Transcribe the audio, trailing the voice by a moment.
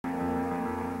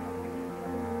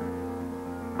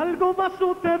algo va a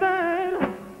suceder,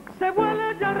 se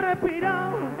vuelve ya a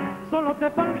respirar, solo te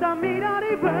falta mirar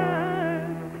y ver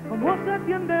cómo se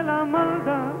tiende la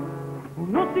maldad.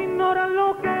 Unos ignoran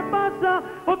lo que pasa,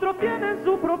 otros tienen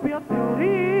su propia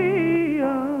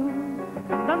teoría.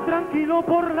 Andan tranquilos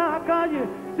por la calle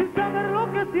sin saber lo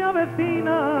que se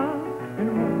avecina.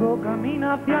 El mundo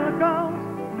camina hacia el caos,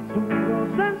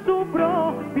 sumidos en su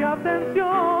propia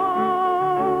tensión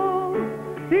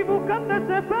y buscan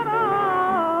desesperados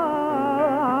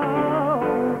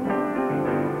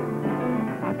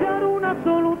hallar una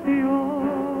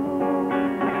solución.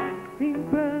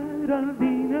 Impera el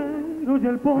dinero y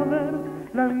el poder,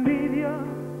 la envidia,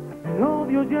 el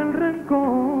odio y el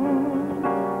rencor.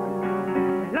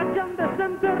 Las que han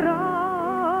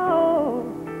desenterrado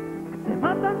se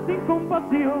matan sin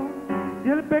compasión y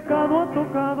el pecado ha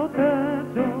tocado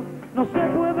techo, no se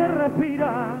puede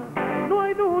respirar. No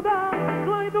hay duda,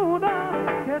 no hay duda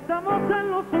que estamos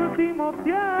en los últimos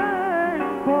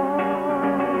tiempos.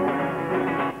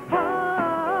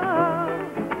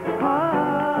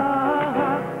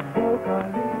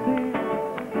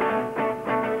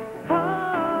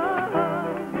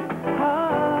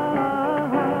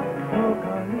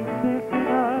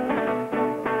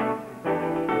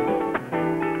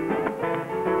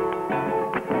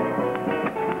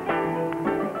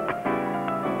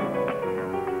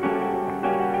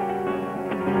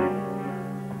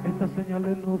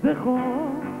 Señales nos dejó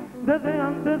desde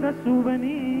antes de su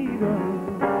venida.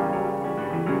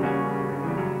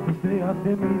 Desde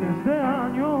hace miles de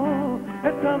años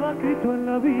estaba escrito en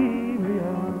la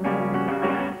Biblia.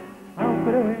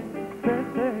 Hambre,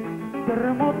 peste,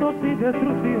 terremotos y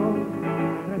destrucción,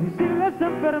 previsibles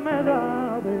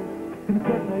enfermedades,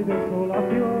 tristeza y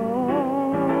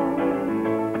desolación.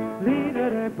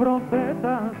 Líderes,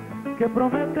 profetas que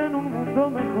prometen un mundo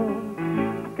mejor,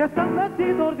 que están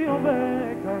vestidos de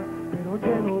oveja, pero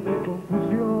llenos de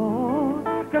confusión,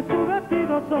 que sus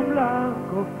vestidos son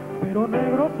blancos, pero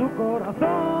negro su corazón.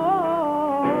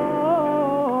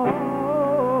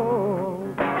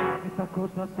 Estas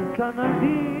cosas están al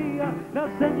día, las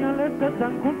señales se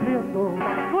están cumpliendo.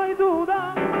 No hay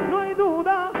duda, no hay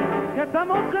duda, que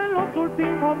estamos en los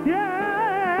últimos tiempos.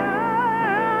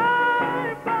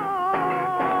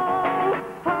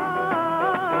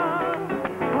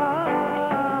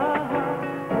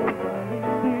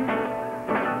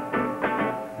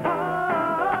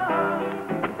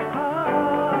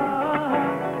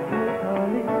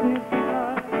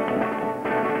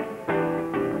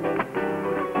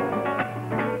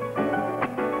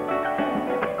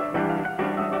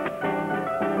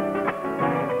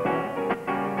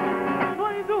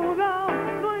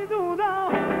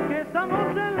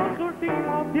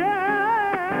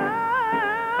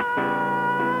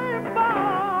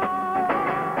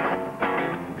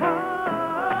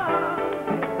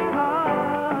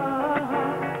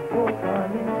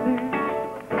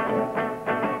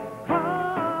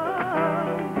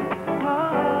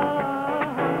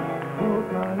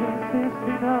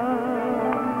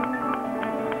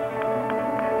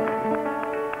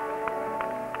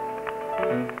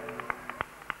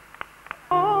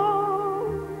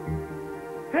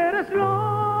 Eres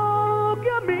lo que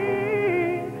a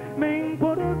mí me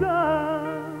importa.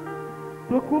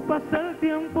 Tú ocupas el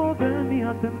tiempo de mi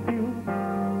atención,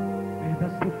 me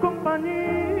das tu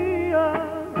compañía,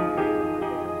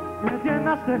 me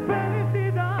llenas de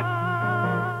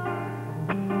felicidad.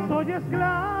 Soy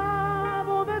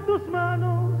esclavo de tus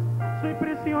manos, soy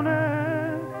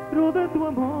prisionero de tu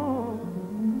amor.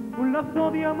 Un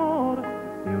lazo de amor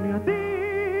me une a ti,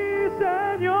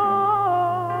 Señor.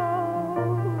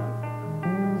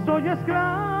 Soy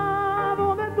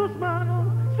esclavo de tus manos,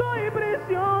 soy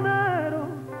prisionero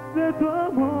de tu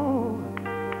amor.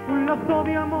 Un lazo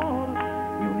de amor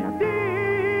me une a ti,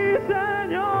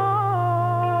 Señor.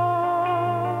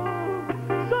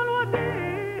 Solo a ti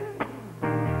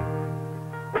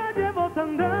te llevo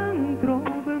tan dentro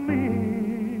de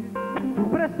mí.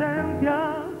 Tu presencia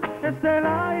es el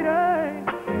aire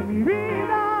que mi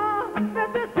vida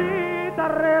necesita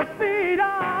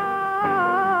respirar.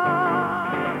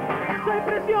 Soy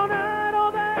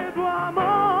prisionero de tu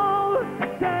amor,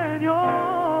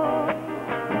 Señor.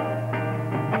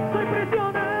 Soy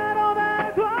prisionero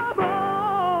de tu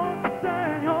amor,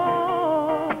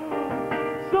 Señor.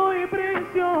 Soy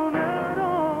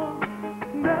prisionero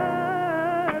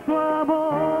de tu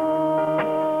amor.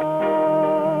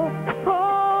 Oh,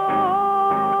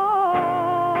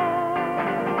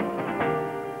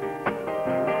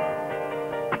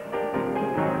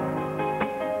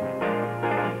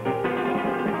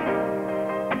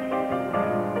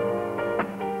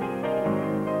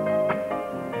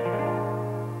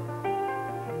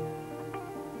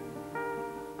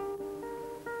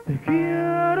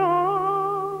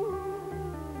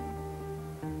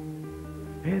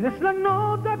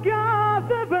 cosa que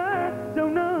hace verse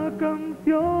una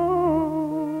canción.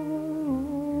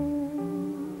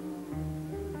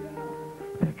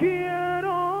 Te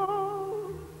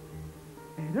quiero,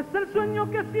 eres el sueño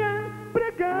que siempre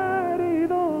he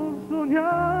querido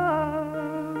soñar.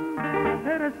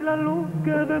 Eres la luz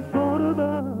que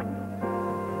desborda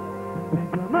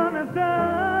mi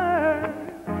amanecer.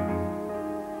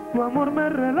 Tu amor me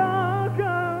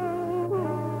relaja.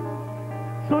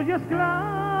 Soy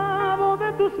esclavo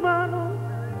de tus manos,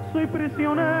 soy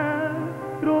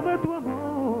prisionero de tu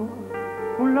amor.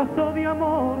 Un lazo de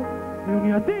amor me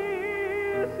une a ti,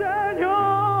 Señor.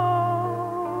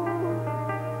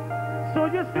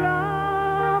 Soy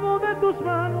esclavo de tus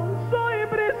manos, soy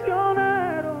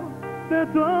prisionero de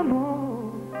tu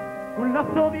amor. Un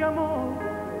lazo de amor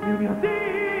me une a ti,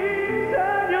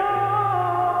 Señor.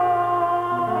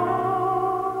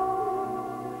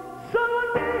 Solo a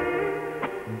ti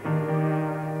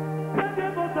te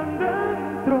llevo tan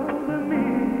dentro de mí.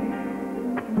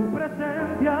 Tu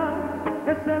presencia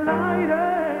es el aire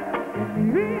que mi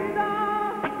vida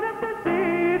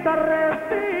necesita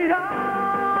respirar.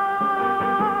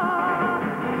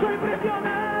 Soy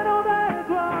prisionero de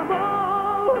tu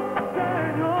amor,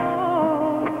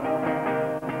 Señor.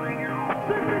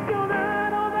 Soy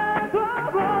prisionero de tu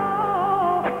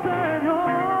amor,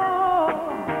 Señor.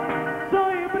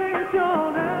 Soy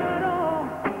prisionero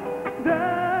de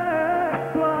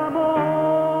tu amor.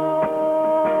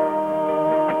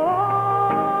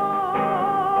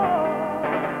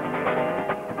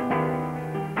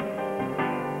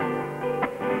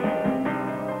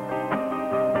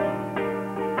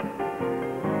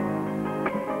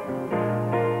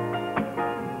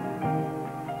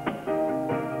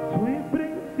 Soy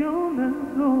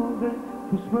prisionero de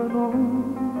tus manos.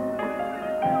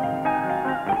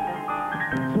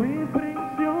 Soy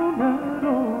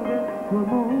prisionero de tu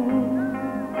amor.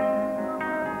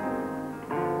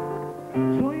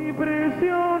 Soy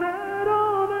prisionero